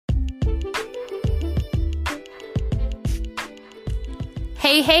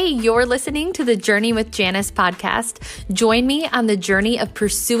Hey, you're listening to the Journey with Janice podcast. Join me on the journey of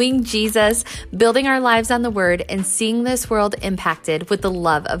pursuing Jesus, building our lives on the Word, and seeing this world impacted with the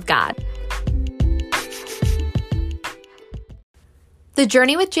love of God. The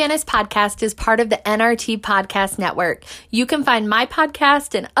Journey with Janice podcast is part of the NRT Podcast Network. You can find my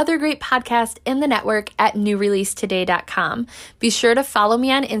podcast and other great podcasts in the network at newreleasetoday.com. Be sure to follow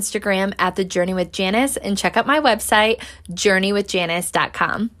me on Instagram at The Journey with Janice and check out my website,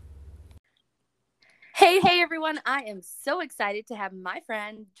 journeywithjanice.com. Hey, everyone. I am so excited to have my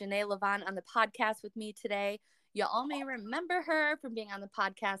friend Janay Lavon on the podcast with me today. You all may remember her from being on the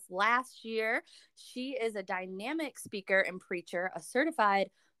podcast last year. She is a dynamic speaker and preacher, a certified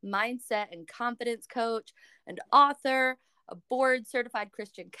mindset and confidence coach, an author, a board-certified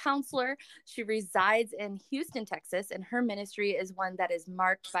Christian counselor. She resides in Houston, Texas, and her ministry is one that is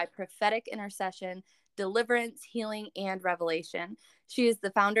marked by prophetic intercession, deliverance, healing, and revelation. She is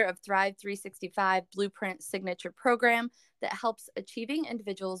the founder of Thrive 365 Blueprint Signature Program that helps achieving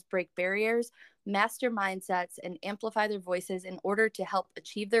individuals break barriers, master mindsets, and amplify their voices in order to help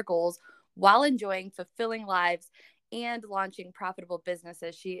achieve their goals while enjoying fulfilling lives and launching profitable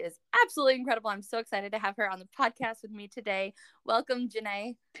businesses. She is absolutely incredible. I'm so excited to have her on the podcast with me today. Welcome,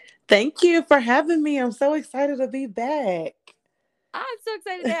 Janay. Thank you for having me. I'm so excited to be back. I'm so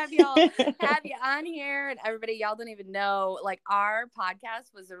excited to have y'all have you on here. And everybody, y'all don't even know, like, our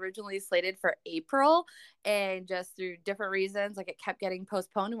podcast was originally slated for April, and just through different reasons, like, it kept getting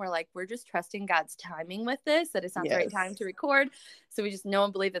postponed. And we're like, we're just trusting God's timing with this, that it's not the right time to record. So we just know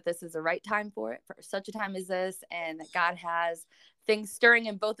and believe that this is the right time for it, for such a time as this, and that God has things stirring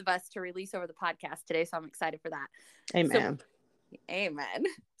in both of us to release over the podcast today. So I'm excited for that. Amen. Amen.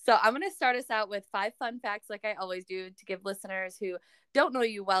 So I'm going to start us out with 5 fun facts, like I always do, to give listeners who don't know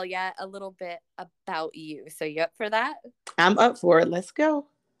you well yet a little bit about you. So you up for that? I'm up for it. Let's go.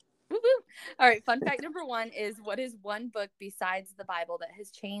 Woo-hoo. All right. Fun fact number 1 is, what is one book besides the Bible that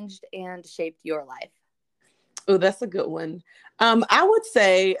has changed and shaped your life? Oh, that's a good one. I would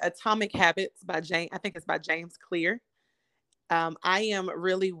say Atomic Habits by I think it's by James Clear. I am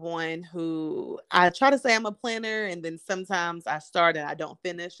really one who, I try to say I'm a planner, and then sometimes I start and I don't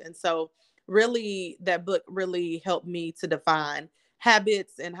finish. And so really that book really helped me to define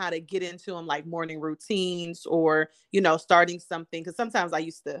habits and how to get into them, like morning routines or, starting something. Cause sometimes I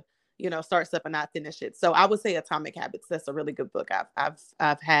used to, start stuff and not finish it. So I would say Atomic Habits. That's a really good book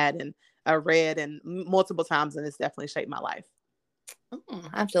I've had and read and multiple times, and it's definitely shaped my life.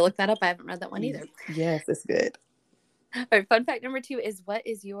 I have to look that up. I haven't read that one either. Yes, it's good. All right, fun fact number 2 is, what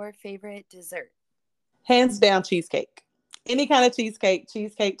is your favorite dessert? Hands down, cheesecake. Any kind of cheesecake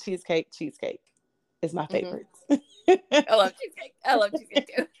is my favorite. I love cheesecake. I love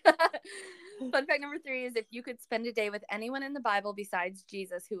cheesecake too. Fun fact number 3 is, if you could spend a day with anyone in the Bible besides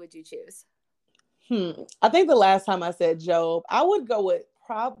Jesus, who would you choose? I think the last time I said Job, I would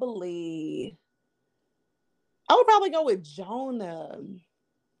probably go with Jonah.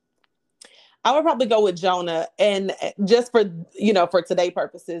 I would probably go with Jonah, and just for today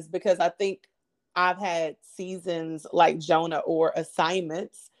purposes, because I think I've had seasons like Jonah or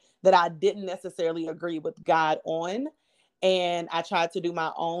assignments that I didn't necessarily agree with God on. And I tried to do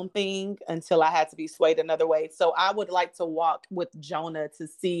my own thing until I had to be swayed another way. So I would like to walk with Jonah to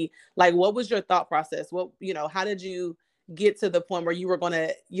see, like, what was your thought process? How did you get to the point where you were going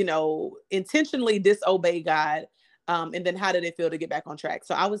to, intentionally disobey God? And then how did it feel to get back on track?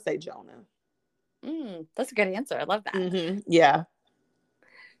 So I would say Jonah. That's a good answer. I love that. Mm-hmm. Yeah.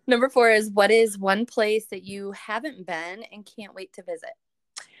 Number 4 is, what is one place that you haven't been and can't wait to visit?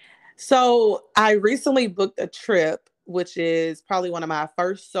 So I recently booked a trip, which is probably one of my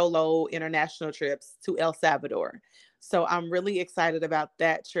first solo international trips, to El Salvador. So I'm really excited about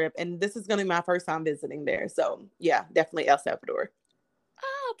that trip. And this is going to be my first time visiting there. So yeah, definitely El Salvador.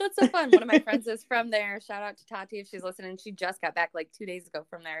 Oh, that's so fun. One of my friends is from there. Shout out to Tati if she's listening. She just got back like 2 days ago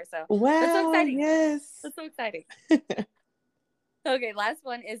from there. So wow, that's so exciting. Yes. That's so exciting. Okay, last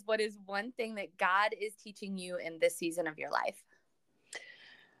one is, what is one thing that God is teaching you in this season of your life?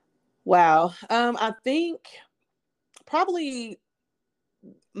 Wow. I think probably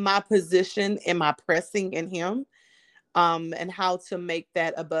my position and my pressing in Him, and how to make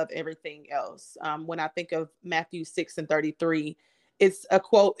that above everything else. When I think of Matthew 6:33, it's a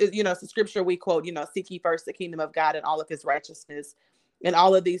quote, it's a scripture we quote, seek ye first the kingdom of God and all of His righteousness, and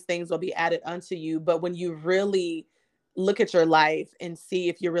all of these things will be added unto you. But when you really look at your life and see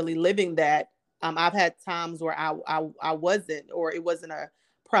if you're really living that, I've had times where I wasn't, or it wasn't a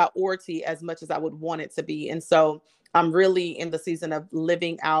priority as much as I would want it to be. And so I'm really in the season of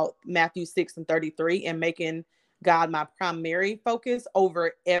living out Matthew 6:33 and making God my primary focus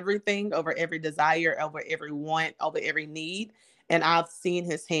over everything, over every desire, over every want, over every need. And I've seen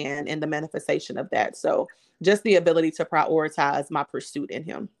his hand in the manifestation of that. So just the ability to prioritize my pursuit in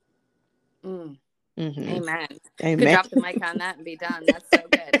him. Mm. Mm-hmm. Amen. Amen. Could drop the mic on that and be done. That's so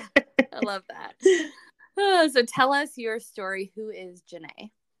good. I love that. So tell us your story. Who is Janay?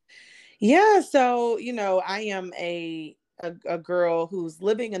 Yeah. So, I am a girl who's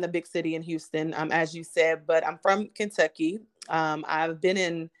living in the big city in Houston, as you said, but I'm from Kentucky. I've been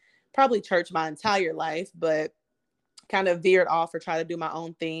in probably church my entire life, but kind of veered off or tried to do my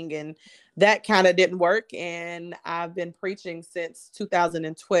own thing. And that kind of didn't work. And I've been preaching since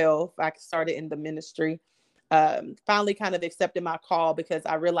 2012. I started in the ministry, finally kind of accepted my call because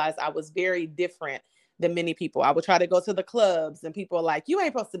I realized I was very different than many people. I would try to go to the clubs and people are like, you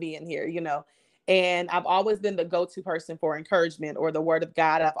ain't supposed to be in here, And I've always been the go-to person for encouragement or the word of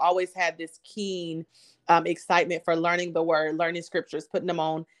God. I've always had this keen excitement for learning the word, learning scriptures, putting them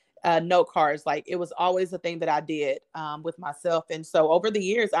on note cards. Like it was always a thing that I did with myself. And so over the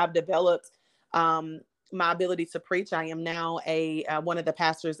years, I've developed my ability to preach. I am now one of the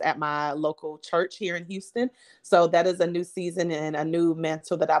pastors at my local church here in Houston. So that is a new season and a new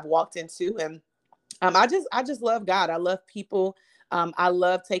mantle that I've walked into. And I just love God. I love people. I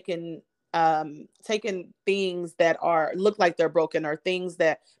love taking things that look like they're broken or things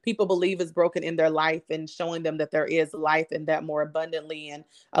that people believe is broken in their life and showing them that there is life and that more abundantly, and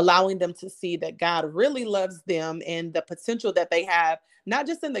allowing them to see that God really loves them and the potential that they have, not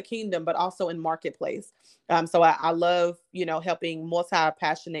just in the kingdom, but also in marketplace. So I love, helping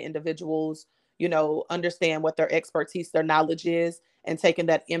multi-passionate individuals, understand what their expertise, their knowledge is, and taking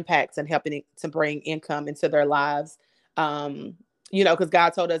that impact and helping to bring income into their lives. Because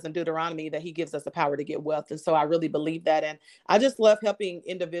God told us in Deuteronomy that he gives us the power to get wealth. And so I really believe that. And I just love helping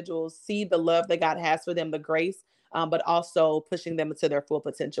individuals see the love that God has for them, the grace, but also pushing them into their full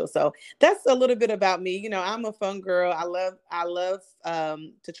potential. So that's a little bit about me. I'm a fun girl. I love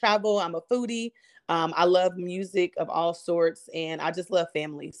to travel. I'm a foodie. I love music of all sorts, and I just love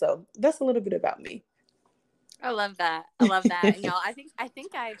family. So that's a little bit about me. I love that. I love that. And y'all, I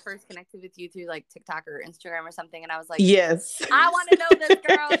think I first connected with you through like TikTok or Instagram or something. And I was like, yes, I want to know this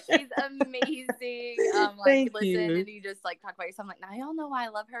girl. She's amazing. Thank listen, you. and you just like talk about yourself. I'm like, now y'all know why I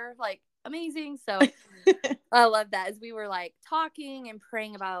love her. Like, amazing. So I love that. As we were like talking and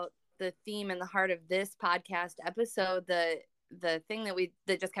praying about the theme and the heart of this podcast episode, the thing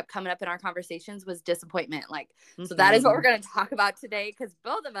that just kept coming up in our conversations was disappointment. So that is what we're going to talk about today, because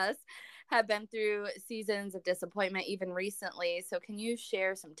both of us have been through seasons of disappointment even recently. So can you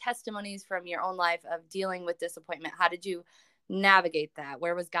share some testimonies from your own life of dealing with disappointment? How did you navigate that?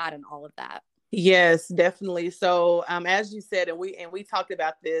 Where was God in all of that? Yes, definitely. So as you said, and we talked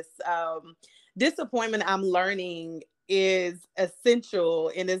about this, disappointment, I'm learning, is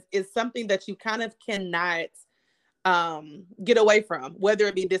essential and is something that you kind of cannot get away from, whether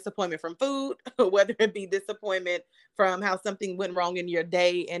it be disappointment from food, whether it be disappointment from how something went wrong in your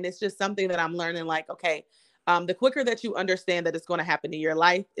day. And it's just something that I'm learning, like, okay, the quicker that you understand that it's going to happen in your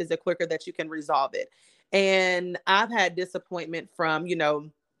life is the quicker that you can resolve it. And I've had disappointment from,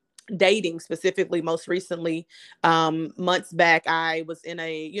 dating, specifically most recently. Months back, I was in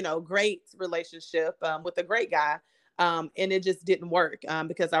a, great relationship with a great guy. And it just didn't work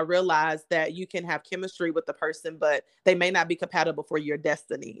because I realized that you can have chemistry with the person, but they may not be compatible for your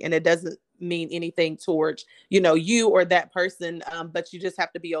destiny. And it doesn't mean anything towards, you or that person, but you just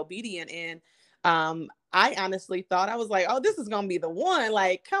have to be obedient. And I honestly thought, I was like, oh, this is going to be the one.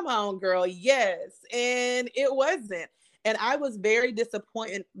 Like, come on, girl. Yes. And it wasn't. And I was very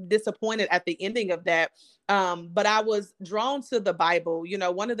disappointed at the ending of that. But I was drawn to the Bible.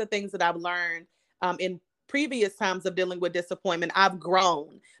 One of the things that I've learned in previous times of dealing with disappointment, I've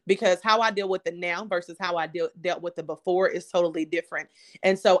grown, because how I deal with it now versus how I dealt with it before is totally different.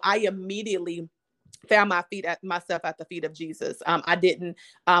 And so I immediately found myself at the feet of Jesus. I didn't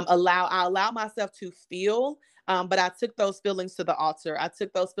allow myself to feel, but I took those feelings to the altar. I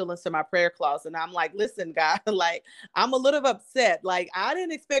took those feelings to my prayer closet. And I'm like, listen, God, like, I'm a little upset. Like, I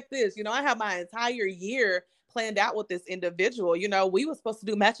didn't expect this. I have my entire year planned out with this individual. We were supposed to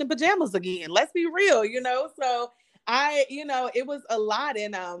do matching pajamas again. Let's be real, So it was a lot.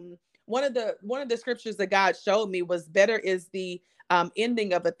 And one of the scriptures that God showed me was, better is the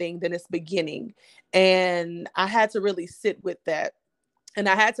ending of a thing than its beginning. And I had to really sit with that. And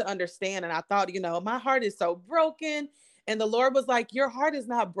I had to understand. And I thought, my heart is so broken. And the Lord was like, your heart is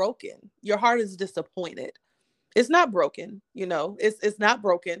not broken. Your heart is disappointed. It's not broken, it's not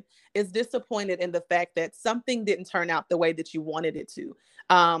broken. It's disappointed in the fact that something didn't turn out the way that you wanted it to.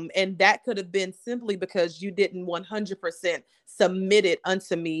 And that could have been simply because you didn't 100% submit it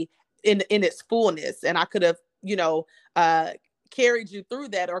unto me in its fullness. And I could have, uh, carried you through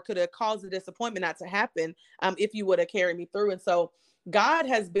that, or could have caused the disappointment not to happen, if you would have carried me through. And so God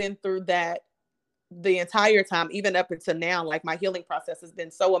has been through that the entire time, even up until now. Like, my healing process has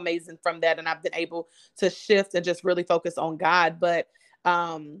been so amazing from that. And I've been able to shift and just really focus on God. But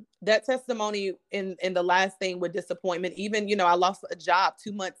that testimony in the last thing with disappointment, even, I lost a job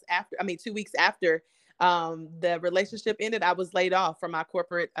 2 weeks after the relationship ended. I was laid off from my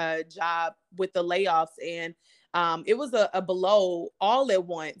corporate job with the layoffs. And it was a blow all at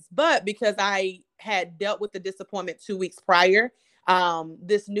once. But because I had dealt with the disappointment 2 weeks prior,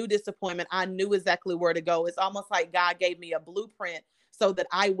 this new disappointment, I knew exactly where to go. It's almost like God gave me a blueprint so that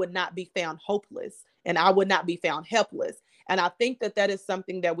I would not be found hopeless and I would not be found helpless. And I think that is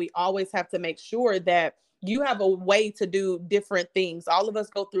something that we always have to make sure that you have a way to do different things. All of us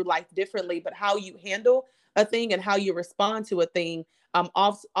go through life differently, but how you handle a thing and how you respond to a thing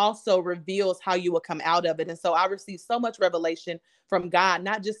also reveals how you will come out of it. And so I received so much revelation from God,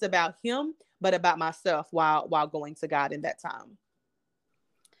 not just about him, but about myself while going to God in that time.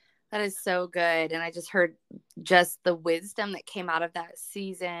 That is so good. And I just heard just the wisdom that came out of that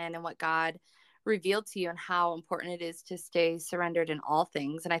season and what God revealed to you and how important it is to stay surrendered in all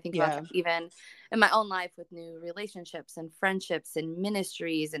things. And I think about that even in my own life with new relationships and friendships and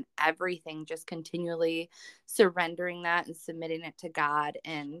ministries and everything, just continually surrendering that and submitting it to God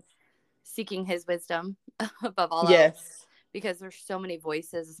and seeking his wisdom above all else. Because there's so many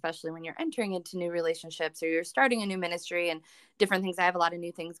voices, especially when you're entering into new relationships or you're starting a new ministry and different things. I have a lot of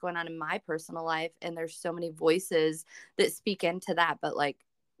new things going on in my personal life, and there's so many voices that speak into that. But like,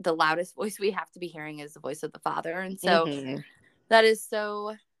 the loudest voice we have to be hearing is the voice of the Father. And so that is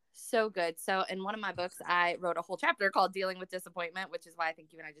so, so good. So in one of my books, I wrote a whole chapter called Dealing with Disappointment, which is why I think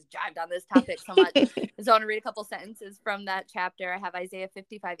you and I just jived on this topic so much. So I want to read a couple sentences from that chapter. I have Isaiah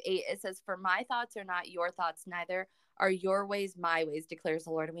 55:8. It says, "For my thoughts are not your thoughts, neither are your ways my ways, declares the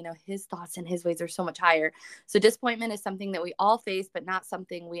Lord." And we know his thoughts and his ways are so much higher. So disappointment is something that we all face, but not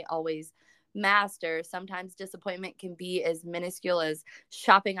something we always master. Sometimes disappointment can be as minuscule as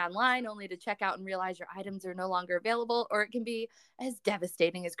shopping online only to check out and realize your items are no longer available, or it can be as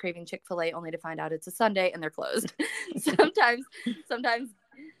devastating as craving Chick-fil-A only to find out it's a Sunday and they're closed. sometimes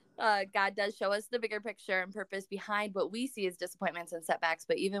God does show us the bigger picture and purpose behind what we see as disappointments and setbacks,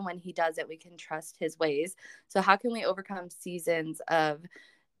 but even when he does it, we can trust his ways. So how can we overcome seasons of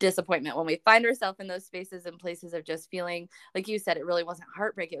disappointment when we find ourselves in those spaces and places of just feeling, like you said, it really wasn't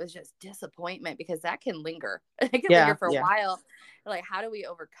heartbreak, it was just disappointment, because that can linger. It can linger for a while. Like, how do we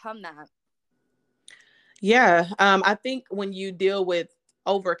overcome that? I think when you deal with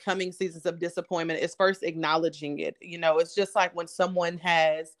overcoming seasons of disappointment, it's first acknowledging it. It's just like when someone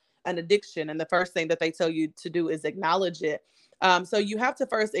has an addiction and the first thing that they tell you to do is acknowledge it. So you have to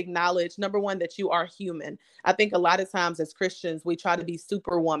first acknowledge, number one, that you are human. I think a lot of times as Christians, we try to be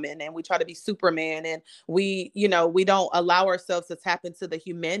superwoman and we try to be Superman, and we don't allow ourselves to tap into the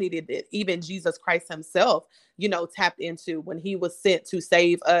humanity that even Jesus Christ himself, tapped into when he was sent to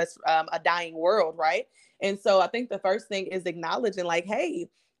save us, a dying world, right? And so I think the first thing is acknowledging, like, hey,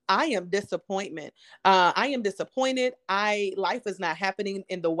 I am disappointment. I am disappointed. Life is not happening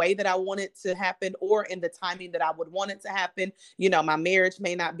in the way that I want it to happen or in the timing that I would want it to happen. My marriage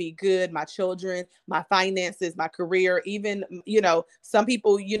may not be good, my children, my finances, my career, even, some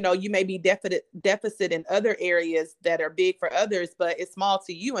people, you may be deficit in other areas that are big for others, but it's small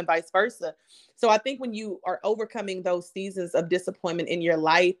to you, and vice versa. So I think when you are overcoming those seasons of disappointment in your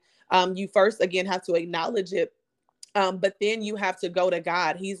life, you first, again, have to acknowledge it. But then you have to go to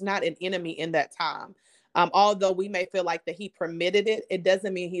God. He's not an enemy in that time. Although we may feel like that he permitted it, it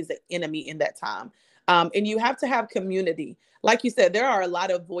doesn't mean he's an enemy in that time. And you have to have community. Like you said, there are a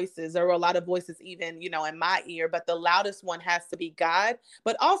lot of voices. There are a lot of voices even, in my ear, but the loudest one has to be God.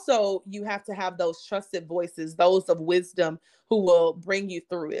 But also you have to have those trusted voices, those of wisdom who will bring you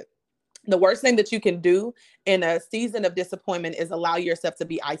through it. The worst thing that you can do in a season of disappointment is allow yourself to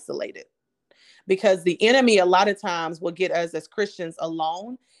be isolated. Because the enemy a lot of times will get us as Christians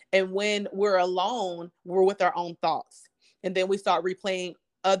alone. And when we're alone, we're with our own thoughts. And then we start replaying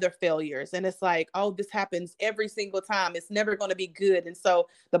other failures. And it's like, oh, this happens every single time. It's never going to be good. And so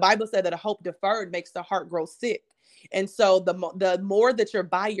the Bible said that a hope deferred makes the heart grow sick. And so the more that you're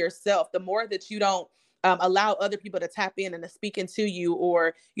by yourself, the more that you don't allow other people to tap in and to speak into you,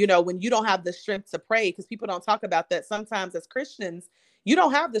 or, you know, when you don't have the strength to pray, because people don't talk about that sometimes as Christians, you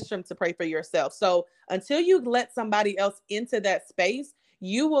don't have the strength to pray for yourself. So until you let somebody else into that space,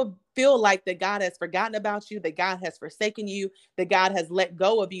 you will feel like that God has forgotten about you, that God has forsaken you, that God has let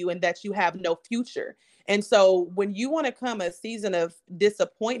go of you, and that you have no future. And so when you want to come a season of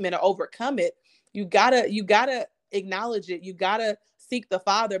disappointment or overcome it, you gotta acknowledge it. You gotta seek the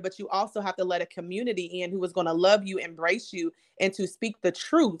Father, but you also have to let a community in who is going to love you, embrace you, and to speak the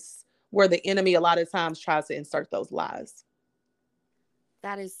truths where the enemy a lot of times tries to insert those lies.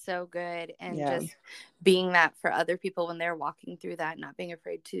 That is so good. And Yeah. just being that for other people when they're walking through that, not being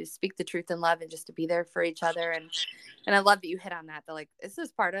afraid to speak the truth in love and just to be there for each other. And I love that you hit on that. Like, this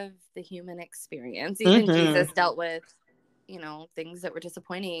is part of the human experience. Even Jesus dealt with, you know, things that were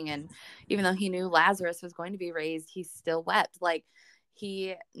disappointing. And even though he knew Lazarus was going to be raised, he still wept. Like,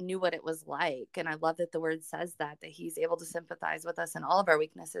 he knew what it was like. And I love that the word says that he's able to sympathize with us in all of our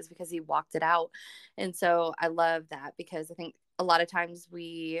weaknesses because he walked it out. And so I love that, because I think a lot of times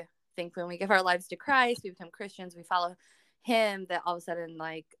we think when we give our lives to Christ, we become Christians, we follow him, that all of a sudden,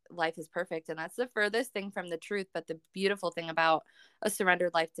 like, life is perfect. And that's the furthest thing from the truth. But the beautiful thing about a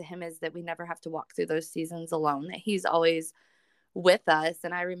surrendered life to him is that we never have to walk through those seasons alone, that he's always with us.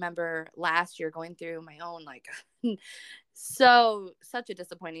 And I remember last year going through my own, like, such a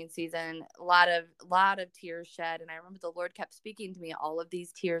disappointing season, a lot of tears shed. And I remember the Lord kept speaking to me, all of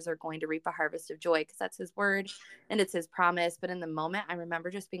these tears are going to reap a harvest of joy, because that's his word and it's his promise. But in the moment, I remember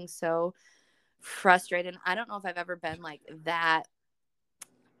just being so frustrated. I don't know if I've ever been like that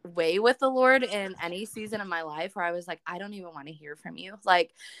way with the Lord in any season of my life, where I was like, I don't even want to hear from you.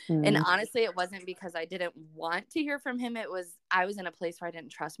 Like, and honestly, it wasn't because I didn't want to hear from him. It was, I was in a place where I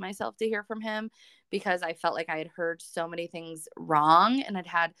didn't trust myself to hear from him, because I felt like I had heard so many things wrong and I'd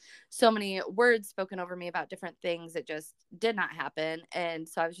had so many words spoken over me about different things that just did not happen. And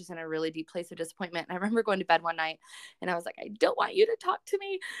so I was just in a really deep place of disappointment. And I remember going to bed one night and I was like, I don't want you to talk to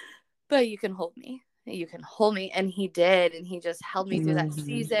me, but you can hold me. You can hold me. And he did. And he just held me through that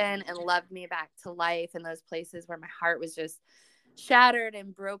season and loved me back to life in those places where my heart was just shattered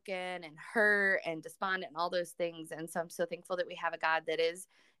and broken and hurt and despondent and all those things. And so I'm so thankful that we have a God that is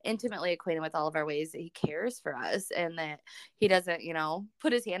intimately acquainted with all of our ways, that he cares for us, and that he doesn't, you know,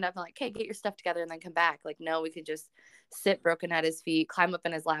 put his hand up and like, hey, get your stuff together and then come back. Like, no, we could just sit broken at his feet, climb up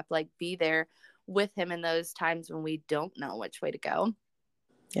in his lap, like, be there with him in those times when we don't know which way to go.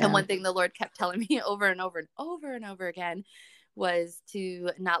 Yeah. And one thing the Lord kept telling me over and over and over and over again was to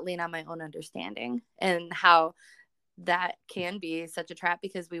not lean on my own understanding, and how that can be such a trap,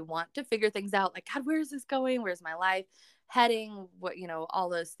 because we want to figure things out. Like, God, where's this going? Where's my life heading? What, you know, all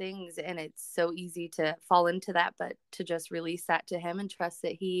those things. And it's so easy to fall into that, but to just release that to him and trust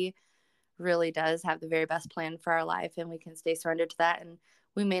that he really does have the very best plan for our life. And we can stay surrendered to that. And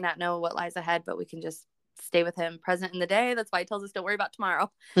we may not know what lies ahead, but we can just stay with him, present in the day. That's why he tells us, don't worry about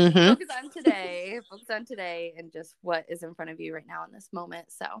tomorrow. Focus on today and just what is in front of you right now in this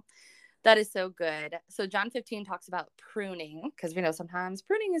moment. So that is so good. So John 15 talks about pruning, because we know sometimes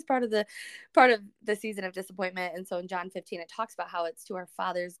pruning is part of the season of disappointment. And so in John 15, it talks about how it's to our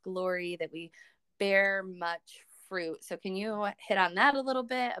Father's glory that we bear much fruit. So can you hit on that a little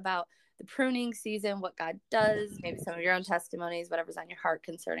bit about the pruning season, what God does, maybe some of your own testimonies, whatever's on your heart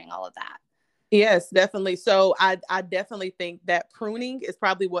concerning all of that? Yes, definitely. So I definitely think that pruning is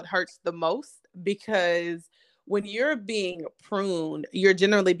probably what hurts the most, because when you're being pruned, you're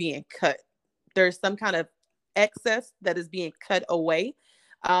generally being cut. There's some kind of excess that is being cut away.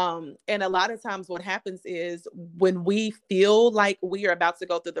 And a lot of times what happens is when we feel like we are about to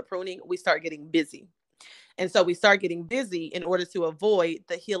go through the pruning, we start getting busy. And so we start getting busy in order to avoid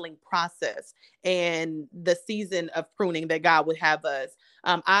the healing process and the season of pruning that God would have us.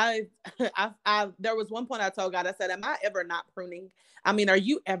 There was one point I told God, I said, am I ever not pruning? I mean, are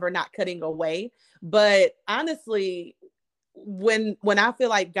you ever not cutting away? But honestly, when I feel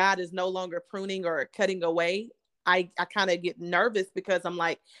like God is no longer pruning or cutting away, I kind of get nervous, because I'm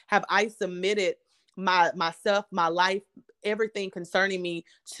like, have I submitted myself, my life, everything concerning me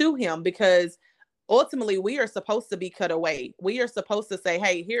to him? Because ultimately, we are supposed to be cut away. We are supposed to say,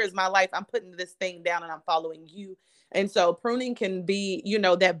 hey, here is my life. I'm putting this thing down and I'm following you. And so pruning can be, you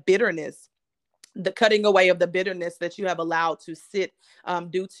know, that bitterness, the cutting away of the bitterness that you have allowed to sit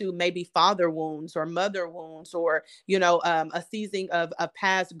due to maybe father wounds or mother wounds, or, you know, a season of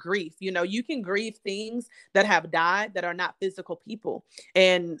past grief. You know, you can grieve things that have died that are not physical people.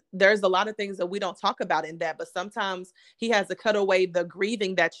 And there's a lot of things that we don't talk about in that, but sometimes he has to cut away the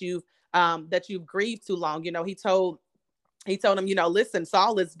grieving that you've grieved too long. You know, he told he told him, listen,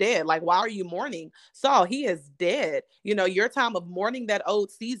 Saul is dead. Like, why are you mourning Saul? He is dead. Your time of mourning that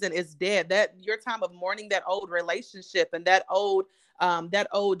old season is dead. That your time of mourning that old relationship and that old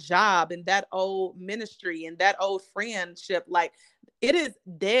job and that old ministry and that old friendship, like, it is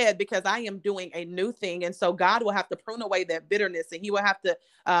dead because I am doing a new thing. And so God will have to prune away that bitterness, and he will have to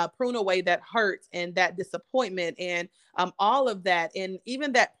prune away that hurt and that disappointment and all of that. And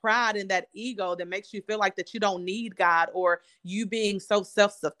even that pride and that ego that makes you feel like that you don't need God, or you being so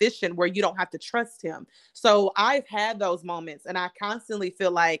self-sufficient where you don't have to trust him. So I've had those moments, and I constantly feel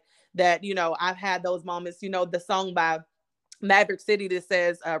like that, I've had those moments, the song by Maverick City that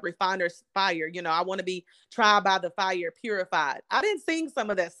says refiner's fire. I want to be tried by the fire, purified. I didn't sing some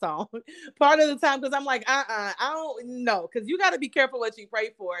of that song part of the time because I'm like, I don't know, because you got to be careful what you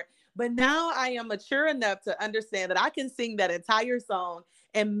pray for. But now I am mature enough to understand that I can sing that entire song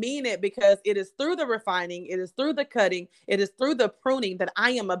and mean it, because it is through the refining, it is through the cutting, it is through the pruning that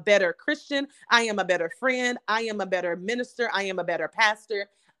I am a better Christian, I am a better friend, I am a better minister, I am a better pastor,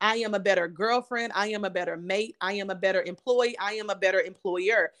 I am a better girlfriend, I am a better mate, I am a better employee, I am a better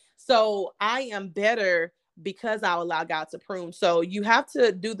employer. So I am better because I allow God to prune. So you have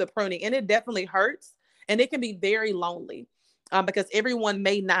to do the pruning, and it definitely hurts, and it can be very lonely, because everyone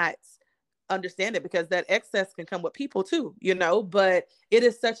may not understand it, because that excess can come with people too, but it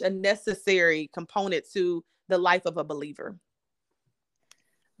is such a necessary component to the life of a believer.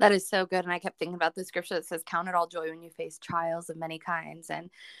 That is so good. And I kept thinking about the scripture that says, count it all joy when you face trials of many kinds.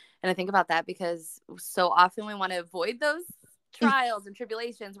 And I think about that because so often we want to avoid those trials and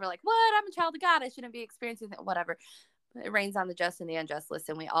tribulations. We're like, what? I'm a child of God. I shouldn't be experiencing that, whatever. It rains on the just and the unjust.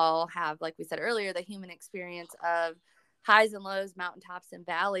 Listen, we all have, like we said earlier, the human experience of highs and lows, mountaintops and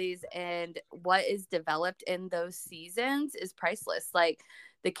valleys. And what is developed in those seasons is priceless. Like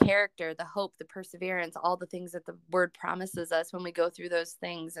the character, the hope, the perseverance, all the things that the word promises us when we go through those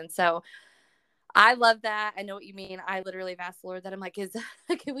things. And so I love that. I know what you mean. I literally have asked the Lord that. I'm like,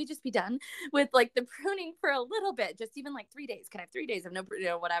 can we just be done with like the pruning for a little bit? Just even like 3 days. Can I have 3 days of no,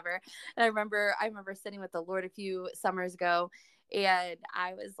 whatever. And I remember sitting with the Lord a few summers ago, and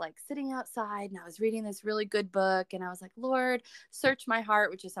I was like sitting outside and I was reading this really good book, and I was like, Lord, search my heart,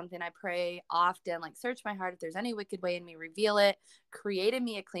 which is something I pray often. Like, search my heart. If there's any wicked way in me, reveal it. Create in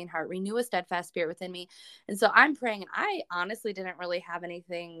me a clean heart, renew a steadfast spirit within me. And so I'm praying, and I honestly didn't really have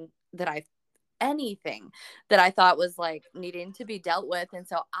anything that I thought was like needing to be dealt with. And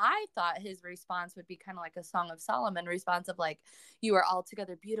so I thought his response would be kind of like a Song of Solomon response of like, you are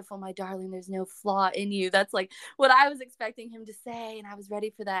altogether beautiful, my darling. There's no flaw in you. That's like what I was expecting him to say. And I was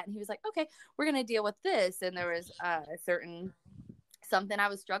ready for that. And he was like, okay, we're going to deal with this. And there was something I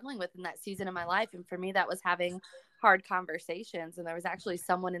was struggling with in that season of my life. And for me, that was having hard conversations. And there was actually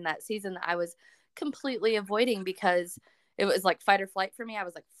someone in that season that I was completely avoiding because it was like fight or flight for me. I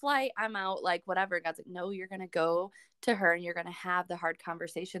was like, flight, I'm out, like whatever. God's like, no, you're going to go to her and you're going to have the hard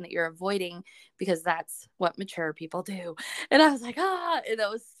conversation that you're avoiding, because that's what mature people do. And I was like, and that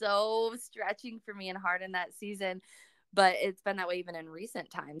was so stretching for me and hard in that season. But it's been that way even in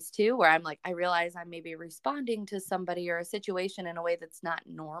recent times too, where I'm like, I realize I'm maybe responding to somebody or a situation in a way that's not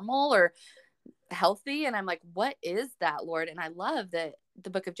normal or healthy. And I'm like, what is that, Lord? And I love that the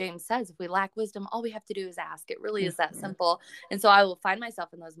book of James says, if we lack wisdom, all we have to do is ask. It really is that simple. And so I will find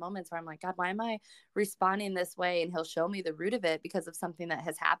myself in those moments where I'm like, God, why am I responding this way? And he'll show me the root of it because of something that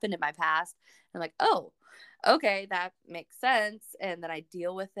has happened in my past. And I'm like, oh, okay, that makes sense. And then I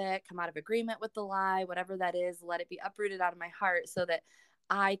deal with it, come out of agreement with the lie, whatever that is, let it be uprooted out of my heart so that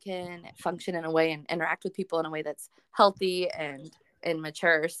I can function in a way and interact with people in a way that's healthy and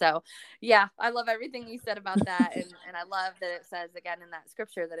mature. So yeah, I love everything you said about that. And I love that it says again in that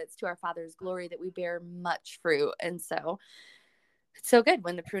scripture that it's to our Father's glory that we bear much fruit. And so it's so good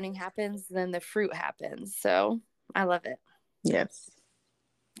when the pruning happens, then the fruit happens. So I love it. Yes.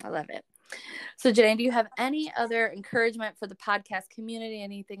 I love it. So Janay, do you have any other encouragement for the podcast community?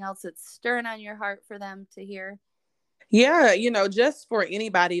 Anything else that's stirring on your heart for them to hear? Yeah, just for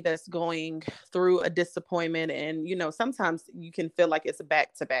anybody that's going through a disappointment and, sometimes you can feel like it's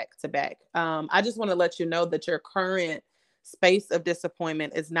back to back to back. I just want to let you know that your current space of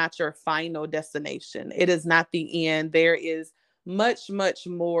disappointment is not your final destination. It is not the end. There is much, much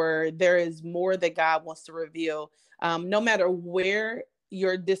more. There is more that God wants to reveal. No matter where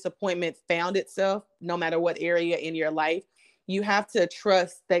your disappointment found itself, no matter what area in your life, you have to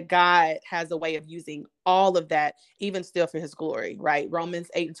trust that God has a way of using all of that, even still for his glory, right? Romans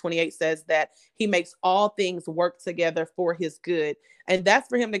 8:28 says that he makes all things work together for his good. And that's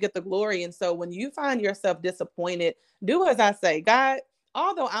for him to get the glory. And so when you find yourself disappointed, do as I say, God,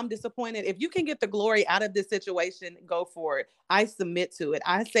 although I'm disappointed, if you can get the glory out of this situation, go for it. I submit to it.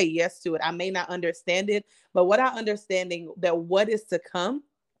 I say yes to it. I may not understand it, but what I understanding that what is to come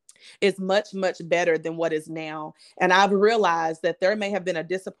is much, much better than what is now. And I've realized that there may have been a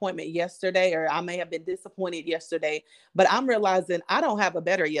disappointment yesterday, or I may have been disappointed yesterday, but I'm realizing I don't have a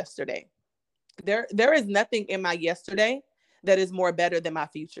better yesterday. There is nothing in my yesterday that is more better than my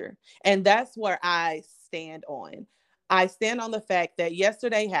future. And that's where I stand on. I stand on the fact that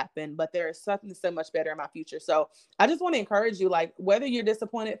yesterday happened, but there is something so much better in my future. So I just want to encourage you, like, whether you're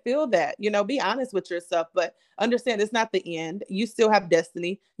disappointed, feel that, be honest with yourself, but understand it's not the end. You still have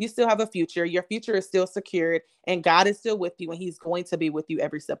destiny. You still have a future. Your future is still secured, and God is still with you, and he's going to be with you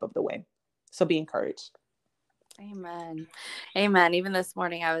every step of the way. So be encouraged. Amen. Amen. Even this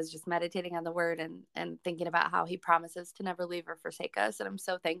morning, I was just meditating on the word and thinking about how he promises to never leave or forsake us. And I'm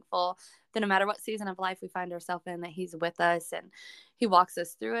so thankful that no matter what season of life we find ourselves in, that he's with us and he walks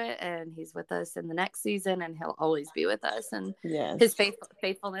us through it, and he's with us in the next season, and he'll always be with us. And yes. His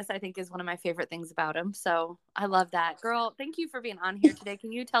faithfulness, I think, is one of my favorite things about him. So I love that. Girl, thank you for being on here today.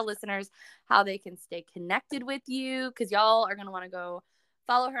 Can you tell listeners how they can stay connected with you? Because y'all are going to want to go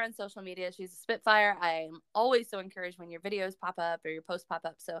follow her on social media. She's a Spitfire. I'm always so encouraged when your videos pop up or your posts pop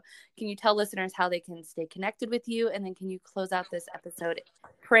up. So can you tell listeners how they can stay connected with you? And then can you close out this episode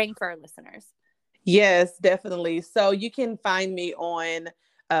praying for our listeners? Yes, definitely. So you can find me on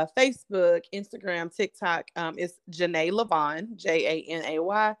Facebook, Instagram, TikTok. It's Janay Lavon,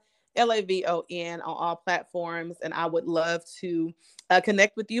 JANAY LAVON, on all platforms. And I would love to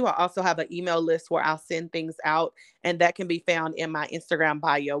connect with you. I also have an email list where I'll send things out, and that can be found in my Instagram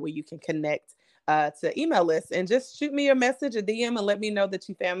bio, where you can connect to email lists, and just shoot me a message, a DM, and let me know that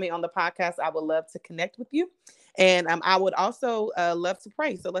you found me on the podcast. I would love to connect with you. And I would also love to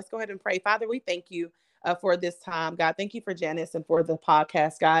pray. So let's go ahead and pray. Father, we thank you for this time, God. Thank you for Janice and for the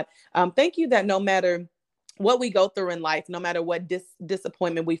podcast, God. Thank you that no matter what we go through in life, no matter what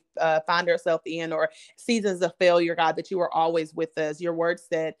disappointment we find ourselves in, or seasons of failure, God, that you are always with us. Your word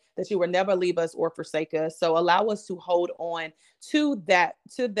said that you will never leave us or forsake us. So allow us to hold on to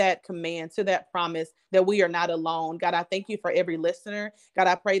that command, to that promise that we are not alone. God, I thank you for every listener. God,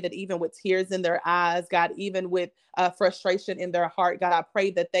 I pray that even with tears in their eyes, God, even with frustration in their heart, God, I pray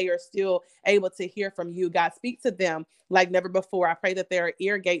that they are still able to hear from you. God, speak to them like never before. I pray that their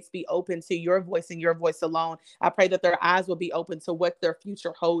ear gates be open to your voice and your voice alone. I pray that their eyes will be open to what their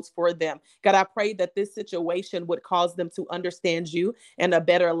future holds for them. God, I pray that this situation would cause them to understand you in a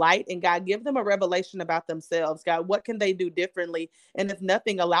better light. And God, give them a revelation about themselves. God, what can they do differently? And if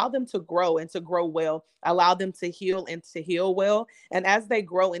nothing, allow them to grow and to grow well. Allow them to heal and to heal well. And as they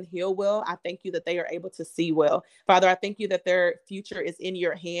grow and heal well, I thank you that they are able to see well. Father, I thank you that their future is in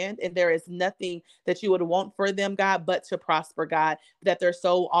your hand, and there is nothing that you would want for them, God, but to prosper, God, that their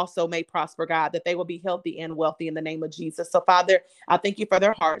soul also may prosper, God, that they will be healthy and wealthy in the name of Jesus. So, Father, I thank you for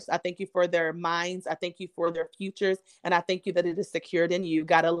their hearts. I thank you for their minds. I thank you for their futures. And I thank you that it is secured in you.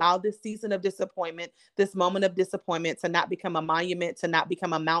 God, allow this season of disappointment, this moment of disappointment, to not become a monument, to not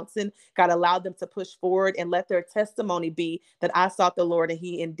become a mountain. God, allow them to push forward, and let their testimony be that I sought the Lord and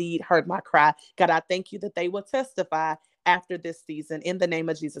he indeed heard my cry. God, I thank you that they will testify after this season. In the name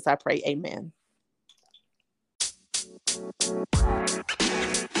of Jesus, I pray. Amen.